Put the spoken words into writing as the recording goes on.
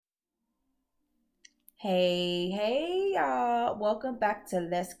Hey, y'all. Welcome back to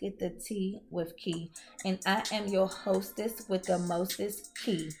Let's Get the Tea with Key. And I am your hostess with the mostest,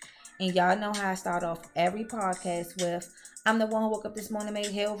 Key. And y'all know how I start off every podcast with I'm the one who woke up this morning,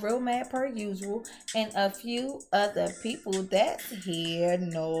 made hell real mad per usual, and a few other people that's here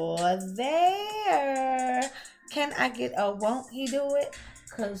nor there. Can I get a won't he do it?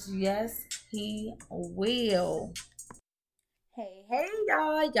 Because yes, he will. Hey,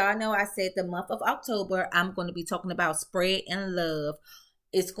 y'all. Y'all know I said the month of October, I'm going to be talking about spread and love.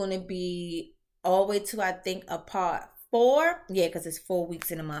 It's going to be all the way to, I think, a part four. Yeah, because it's 4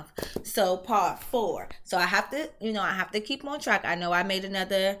 weeks in a month. So, part four. So, I have to, I have to keep on track. I know I made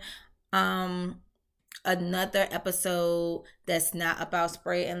um, another episode that's not about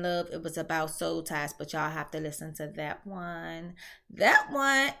spread and love. It was about soul ties, but y'all have to listen to that one. That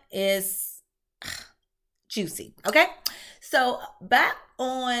one is juicy. Okay. So back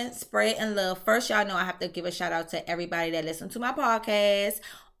on spread and love. First, y'all know I have to give a shout out to everybody that listens to my podcast.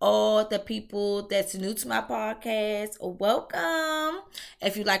 All the people that's new to my podcast, welcome.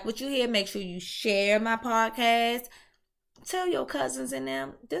 If you like what you hear, make sure you share my podcast. Tell your cousins and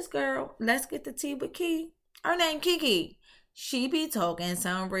them, this girl, let's get the tea with Key. Her name Kiki. She be talking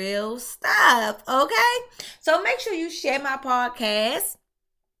some real stuff, okay? So make sure you share my podcast.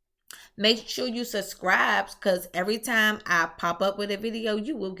 Make sure you subscribe because every time I pop up with a video,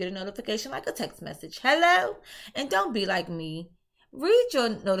 you will get a notification like a text message. Hello? And don't be like me. Read your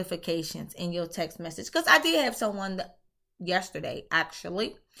notifications in your text message because I did have someone yesterday,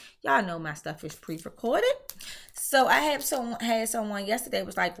 actually. Y'all know my stuff is pre-recorded. So I had someone yesterday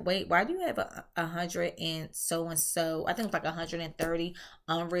was like, wait, why do you have a hundred and so? I think it's like 130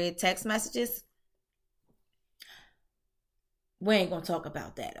 unread text messages. We ain't gonna talk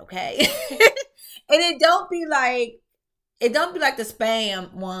about that, okay? And it don't be like the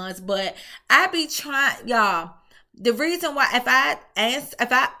spam ones, but I be trying, y'all. The reason why if I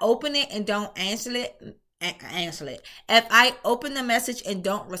open it and don't answer it. If I open the message and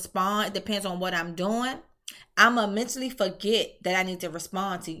don't respond, it depends on what I'm doing. I'ma mentally forget that I need to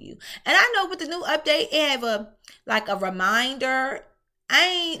respond to you. And I know with the new update, it have a reminder.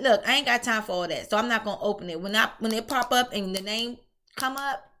 I ain't got time for all that. So I'm not gonna open it. When it pop up and the name come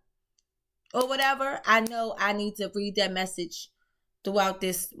up or whatever, I know I need to read that message throughout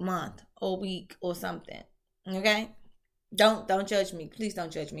this month or week or something. Okay? Don't judge me. Please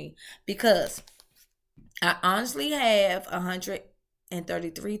don't judge me. Because I honestly have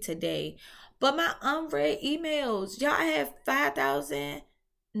 133 today. But my unread emails, y'all have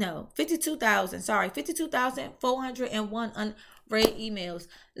 52,000. Sorry, 52,401 unread emails.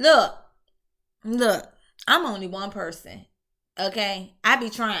 Look, I'm only one person. Okay? I be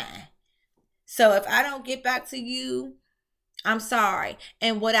trying. So if I don't get back to you, I'm sorry.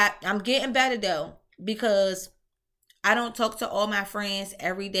 And I'm getting better though, because I don't talk to all my friends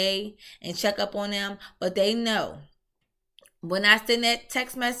every day and check up on them, but they know when I send that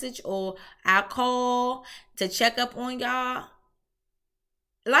text message or I call to check up on y'all,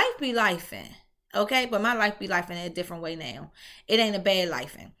 life be lifing. Okay? But my life be lifing in a different way now. It ain't a bad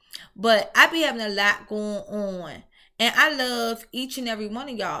lifing. But I be having a lot going on. And I love each and every one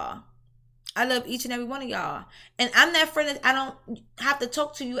of y'all. And I'm that friend that I don't have to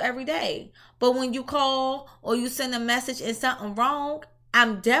talk to you every day. But when you call or you send a message and something wrong,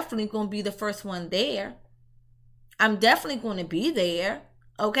 I'm definitely going to be the first one there. I'm definitely going to be there.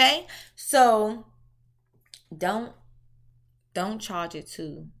 Okay? So don't charge it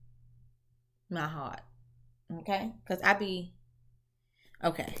to my heart. Okay? Because I be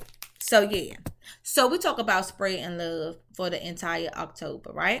okay. So yeah. So we talk about spreading love for the entire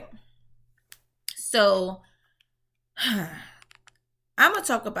October, right? So I'm gonna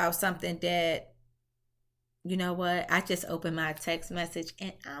talk about something that, you know what? I just opened my text message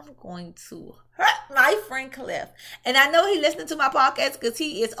and I'm going to hurt my friend Cliff. And I know he listening to my podcast because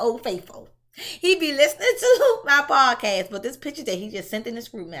he is old faithful. He be listening to my podcast, but this picture that he just sent in this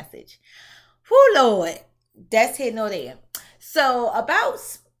group message. Whoo, Lord. That's here no there. So about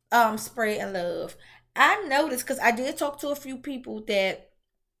spreading love, I noticed because I did talk to a few people that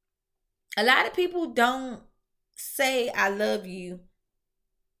a lot of people don't say I love you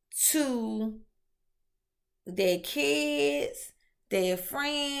to their kids, their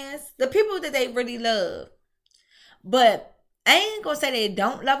friends, the people that they really love. But I ain't gonna say they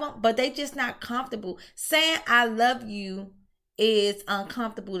don't love them, but they just not comfortable. Saying I love you is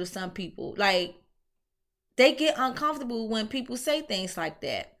uncomfortable to some people. Like, they get uncomfortable when people say things like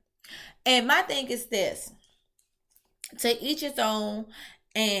that. And my thing is this: to each his own.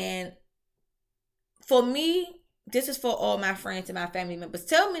 And for me this is for all my friends and my family members.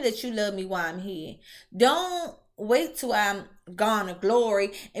 Tell me that you love me while I'm here. Don't wait till I'm gone to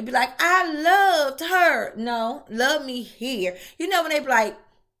glory and be like, I loved her. No, love me here. You know, when they be like,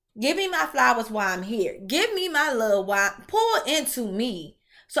 give me my flowers while I'm here. Give me my love while pour into me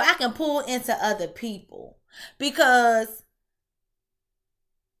so I can pour into other people. Because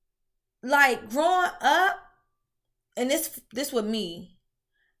like growing up, and this with me,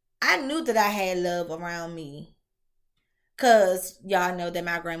 I knew that I had love around me. Cause y'all know that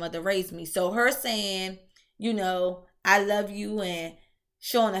my grandmother raised me. So her saying, you know, I love you and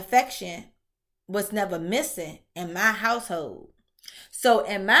showing affection was never missing in my household. So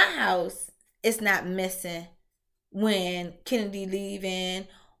in my house, it's not missing when Kennedy leaving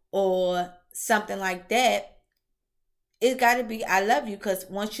or something like that. It got to be, I love you, because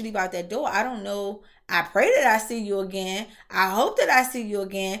once you leave out that door, I don't know. I pray that I see you again. I hope that I see you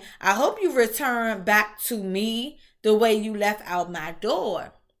again. I hope you return back to me the way you left out my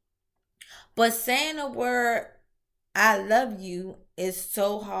door. But saying the word, I love you, is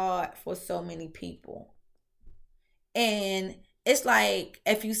so hard for so many people. And it's like,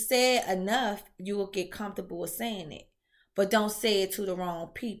 if you say it enough, you will get comfortable with saying it. But don't say it to the wrong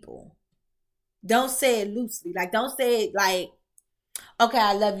people. Don't say it loosely. Like, don't say it like, okay,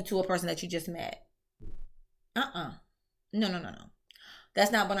 I love you to a person that you just met. No.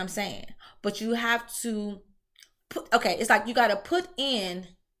 That's not what I'm saying. But you have to put, okay, it's like you got to put in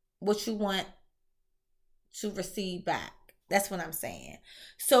what you want to receive back. That's what I'm saying.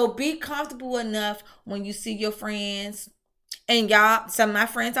 So be comfortable enough when you see your friends, and y'all, some of my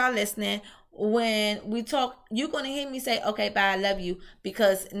friends are listening. When we talk, you're going to hear me say, okay, bye, I love you.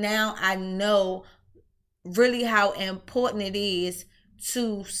 Because now I know really how important it is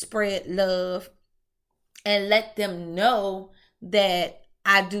to spread love and let them know that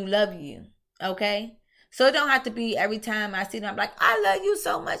I do love you. Okay? So it don't have to be every time I see them, I'm like, I love you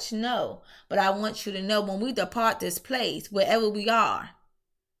so much. No. But I want you to know when we depart this place, wherever we are,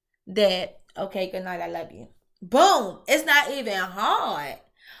 that, okay, good night, I love you. Boom. It's not even hard.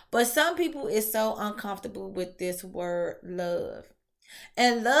 But some people is so uncomfortable with this word love.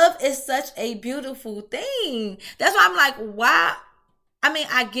 And love is such a beautiful thing. That's why I'm like, why? I mean,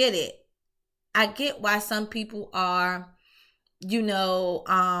 I get it. I get why some people are, you know,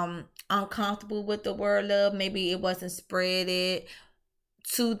 uncomfortable with the word love. Maybe it wasn't spreaded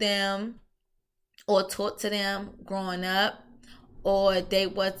to them or taught to them growing up, or they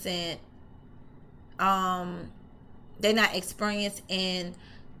wasn't, they're not experienced in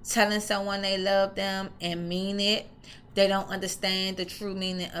telling someone they love them and mean it. They don't understand the true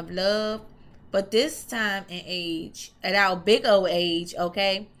meaning of love. But this time and age, at our big old age,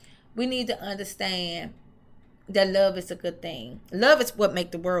 okay, we need to understand that love is a good thing. Love is what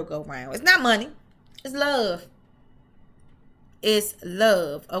makes the world go round. It's not money. It's love. It's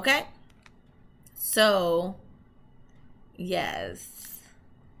love, okay? So, yes.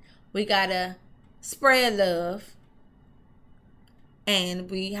 We gotta spread love. And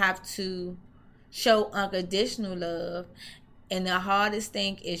we have to show unconditional love. And the hardest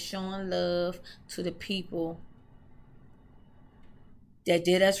thing is showing love to the people that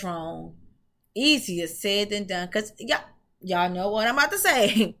did us wrong. Easier said than done. Because y'all know what I'm about to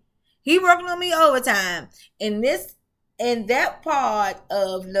say. He working on me overtime. And that part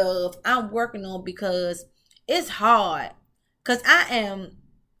of love I'm working on, because it's hard. Because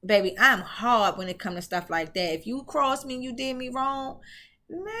I'm hard when it comes to stuff like that. If you crossed me and you did me wrong,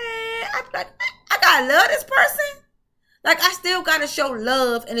 man, I gotta love this person. Like, I still gotta show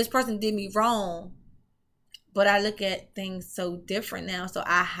love, and this person did me wrong. But I look at things so different now. So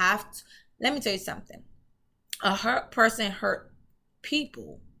I have to, let me tell you something. A hurt person hurt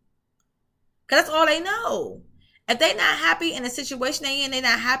people. Because that's all they know. If they're not happy in the situation they're in, they're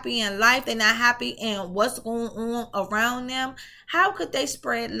not happy in life, they're not happy in what's going on around them, how could they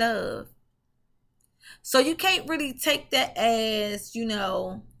spread love? So you can't really take that as, you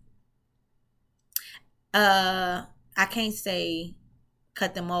know, I can't say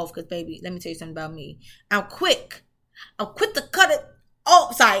cut them off, because, baby, let me tell you something about me. I'm quick to cut it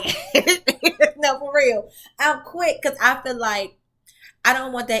off. Sorry. No, for real. I'm quick, because I feel like I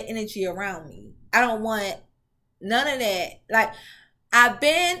don't want that energy around me. I don't want none of that. Like, I've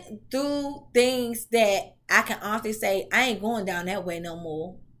been through things that I can honestly say I ain't going down that way no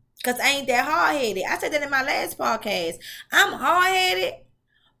more. Because I ain't that hard-headed. I said that in my last podcast. I'm hard-headed.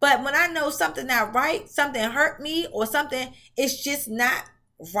 But when I know something not right, something hurt me, or something is just not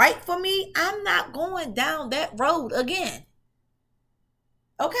right for me, I'm not going down that road again.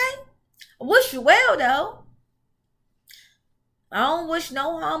 Okay? I wish you well, though. I don't wish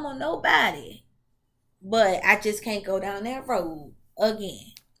no harm on nobody. But I just can't go down that road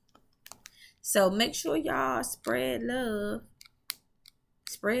again. So make sure y'all spread love.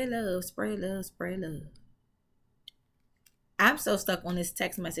 Spread love, spread love, spread love. I'm so stuck on this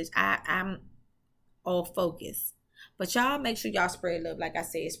text message. I'm all focused. But y'all make sure y'all spread love. Like I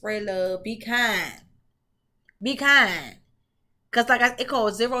said, spread love. Be kind. Be kind. Because it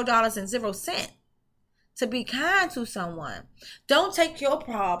costs $0.00 to be kind to someone. Don't take your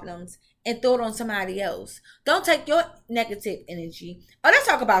problems and throw it on somebody else. Don't take your negative energy. Oh, let's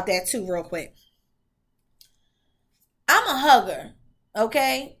talk about that too real quick. I'm a hugger.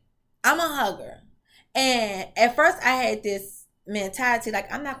 Okay? I'm a hugger. And at first I had this mentality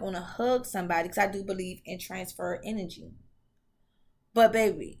like I'm not going to hug somebody because I do believe in transfer energy. But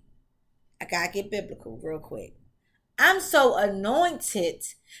baby, I got to get biblical real quick. I'm so anointed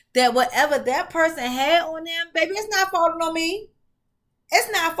that whatever that person had on them, baby, it's not falling on me.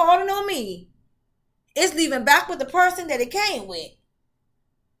 It's not falling on me. It's leaving back with the person that it came with.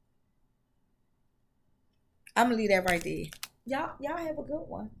 I'm going to leave that right there. Y'all have a good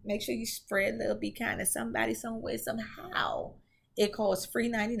one. Make sure you spread love, be kind to somebody, somewhere, somehow. It costs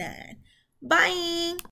free $99. Bye.